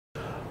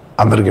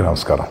అందరికీ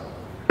నమస్కారం.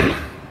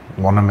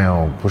 మొన్న మేము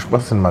పుష్ప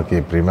సినిమాకి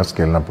ప్రీమియర్స్కి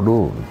వెళ్ళినప్పుడు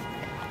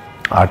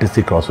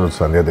ఆర్టీసీ క్రాస్ రోడ్స్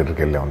సంధ్యా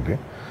థియేటర్కి వెళ్ళామండి.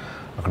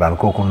 అక్కడ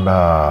అనుకోకుండా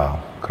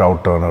క్రౌడ్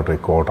టర్న్అవుట్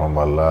ఎక్కువ అవటం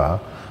వల్ల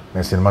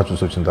మేము సినిమా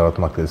చూసి వచ్చిన తర్వాత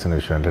మాకు తెలిసిన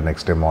విషయం అంటే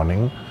నెక్స్ట్ డే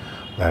మార్నింగ్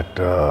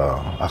దట్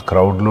ఆ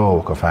క్రౌడ్లో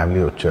ఒక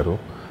ఫ్యామిలీ వచ్చారు.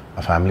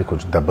 ఆ ఫ్యామిలీ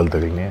కొంచెం దెబ్బలు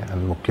తగిలినాయి.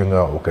 అండ్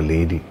ముఖ్యంగా ఒక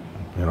lady,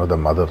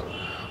 the mother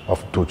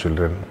of 2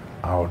 children,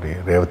 ఆవిడ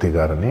రేవతి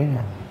గారని,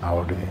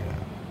 ఆవిడ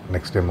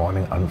నెక్స్ట్ డే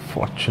మార్నింగ్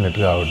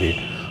అన్ఫార్చునేట్గా ఆవిడ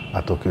ఆ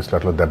తొక్కి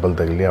స్లాట్లో దెబ్బలు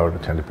తగిలి ఆవిడ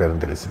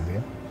చనిపోయారని తెలిసింది.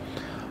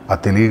 ఆ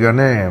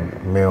తెలియగానే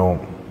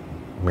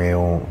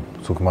మేము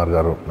సుకుమార్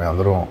గారు,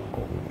 మేమందరం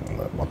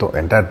మొత్తం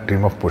ఎంటైర్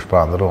టీమ్ ఆఫ్ పుష్ప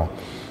అందరం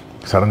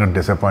సడన్గా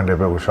డిసప్పాయింట్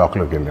అయిపోయి ఒక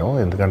షాక్లోకి వెళ్ళాము.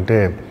 ఎందుకంటే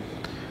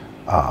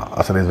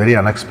అసలు ఇట్స్ వెరీ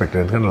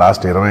అన్ఎక్స్పెక్టెడ్. ఎందుకంటే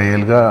లాస్ట్ 20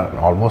 ఏళ్ళుగా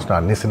ఆల్మోస్ట్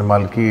అన్ని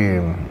సినిమాలకి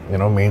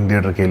మెయిన్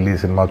థియేటర్కి వెళ్ళి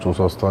సినిమా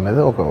చూసి వస్తాం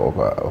అనేది ఒక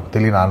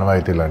తెలియని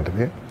ఆనవాయితీ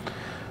లాంటిది.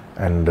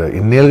 అండ్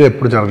ఇన్నేళ్ళుగా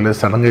ఎప్పుడు జరగలేదు.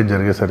 సడన్గా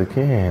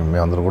జరిగేసరికి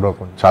మేమందరం కూడా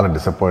చాలా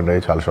డిసప్పాయింట్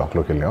అయ్యి చాలా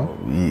షాక్లోకి వెళ్ళాం.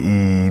 ఈ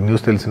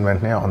న్యూస్ తెలిసిన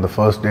వెంటనే ఆన్ ద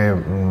ఫస్ట్ డే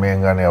మేము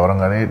కానీ ఎవరం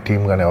కానీ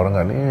టీం కానీ ఎవరం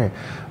కానీ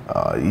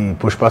ఈ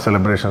పుష్ప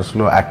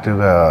సెలబ్రేషన్స్లో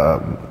యాక్టివ్గా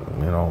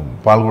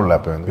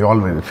పాల్గొనలేకపోయింది. We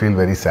all feel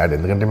very sad.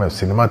 ఎందుకంటే మేము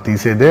సినిమా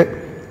తీసేదే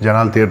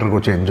జనాలు థియేటర్కి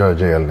వచ్చి ఎంజాయ్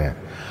చేయాలని.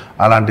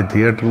 అలాంటి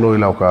థియేటర్లో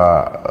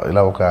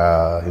ఇలా ఒక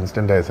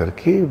ఇన్సిడెంట్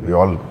అయ్యేసరికి వి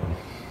ఆల్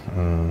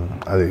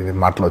అది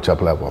మాటలో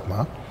చెప్పలేకపోతున్నా.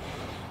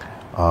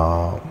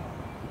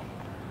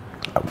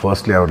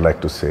 Firstly, I would like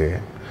to say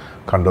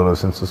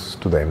condolences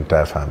to the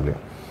entire family.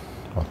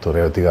 మొత్తం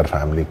రేవతి గారి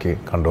ఫ్యామిలీకి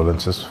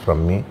condolences from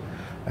me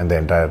and the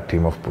entire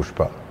team of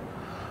Pushpa.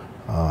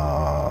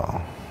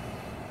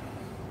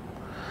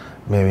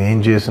 మేము ఏం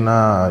చేసినా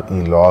ఈ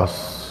లాస్,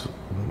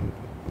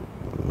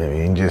 మేము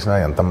ఏం చేసినా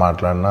ఎంత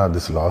మాట్లాడినా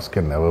this loss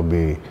can never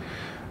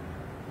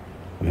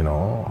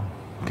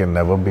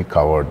be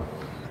covered.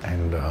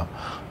 And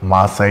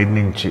మా సైడ్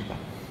నుంచి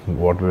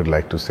what we would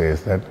like to say is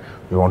that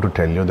we want to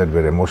tell you that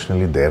we're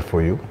emotionally there for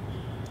you.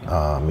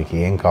 మీకు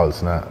ఏం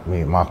కావాల్సిన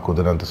మాకు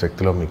కుదిరినంత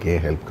శక్తిలో మీకు ఏ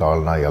హెల్ప్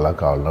కావాలన్నా ఎలా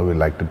కావాలన్నా we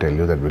like to tell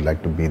you that we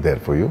like to be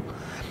there for you.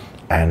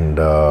 And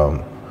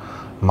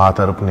నా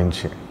తరపు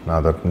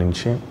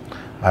నుంచి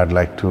I'd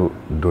like to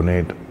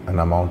donate an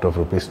amount of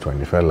rupees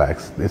 25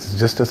 lakhs. This is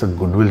just as a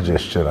goodwill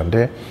gesture.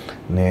 అంటే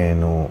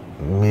నేను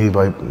మీ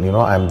వైపు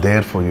I'm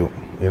there for you.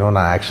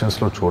 నా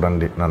యాక్షన్స్లో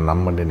చూడండి, నన్ను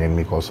నమ్మండి, నేను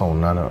మీకోసం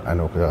ఉన్నాను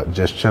అని ఒక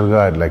జెస్చర్గా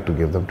I'd like to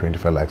give them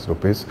 25 lakhs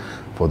rupees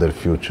for their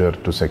future,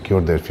 to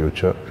secure their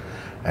future.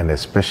 And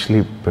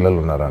especially పిల్లలు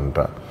ఉన్నారంట.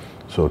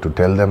 So to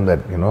tell them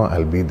that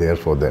I'll be there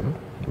for them.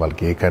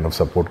 వాళ్ళకి ఏ కైండ్ ఆఫ్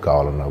సపోర్ట్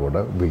కావాలన్నా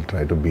కూడా will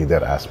try to be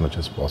there as much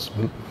as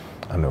possible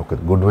అని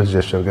ఒక good will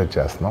జెస్చర్గా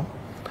చేస్తున్నాం.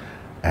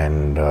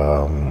 And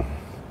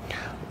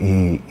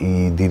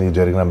దీనికి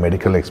జరిగిన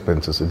మెడికల్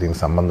ఎక్స్పెన్సెస్, దీనికి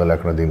సంబంధం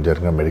లేకుండా దీనికి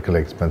జరిగిన మెడికల్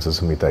ఎక్స్పెన్సెస్,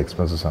 మిగతా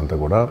ఎక్స్పెన్సెస్ అంతా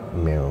కూడా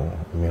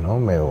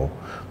మేము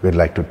weed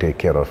like to take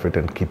care of it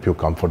and keep you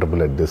comfortable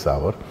at this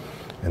hour.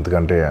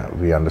 ఎందుకంటే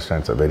we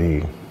understand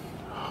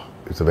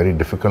it's a very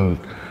difficult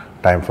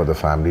time for the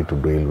family to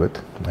deal with.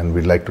 And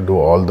weed like to do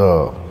all the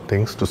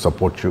things to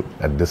support you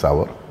at this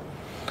hour.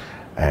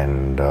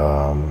 And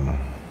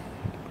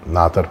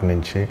నా తరపు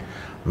నుంచి,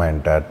 మా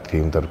entire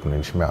team తరపు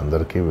నుంచి మీ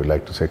అందరికీ we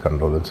like to say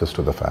condolences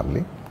to the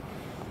family.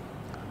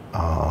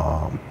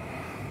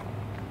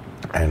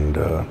 And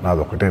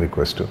నాది ఒకటే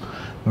request,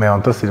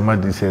 మేమంతా సినిమా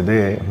తీసేదే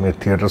మీరు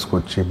థియేటర్స్కి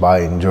వచ్చి బాగా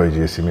ఎంజాయ్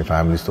చేసి, మీ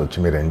ఫ్యామిలీస్తో వచ్చి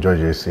మీరు ఎంజాయ్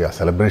చేసి ఆ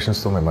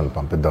సెలబ్రేషన్స్తో మిమ్మల్ని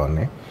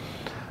పంపిద్దామని.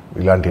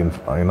 ఇలాంటి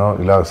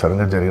ఇలా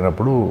సడన్గా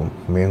జరిగినప్పుడు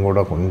మేము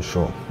కూడా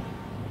కొంచెం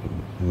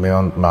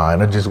మా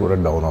ఎనర్జీస్ కూడా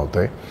డౌన్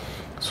అవుతాయి.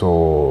 So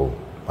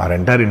our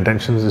entire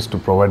intentions is to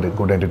provide a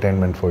good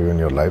entertainment for you in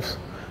your lives.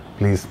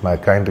 Please, my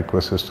kind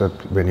request is that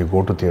when you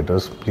go to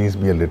theatres, please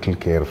be a little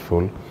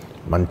careful.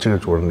 మంచిగా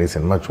చూడండి,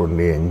 cinema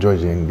చూడండి, enjoy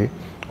చేయండి,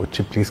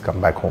 వచ్చి please come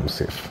back home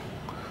safe.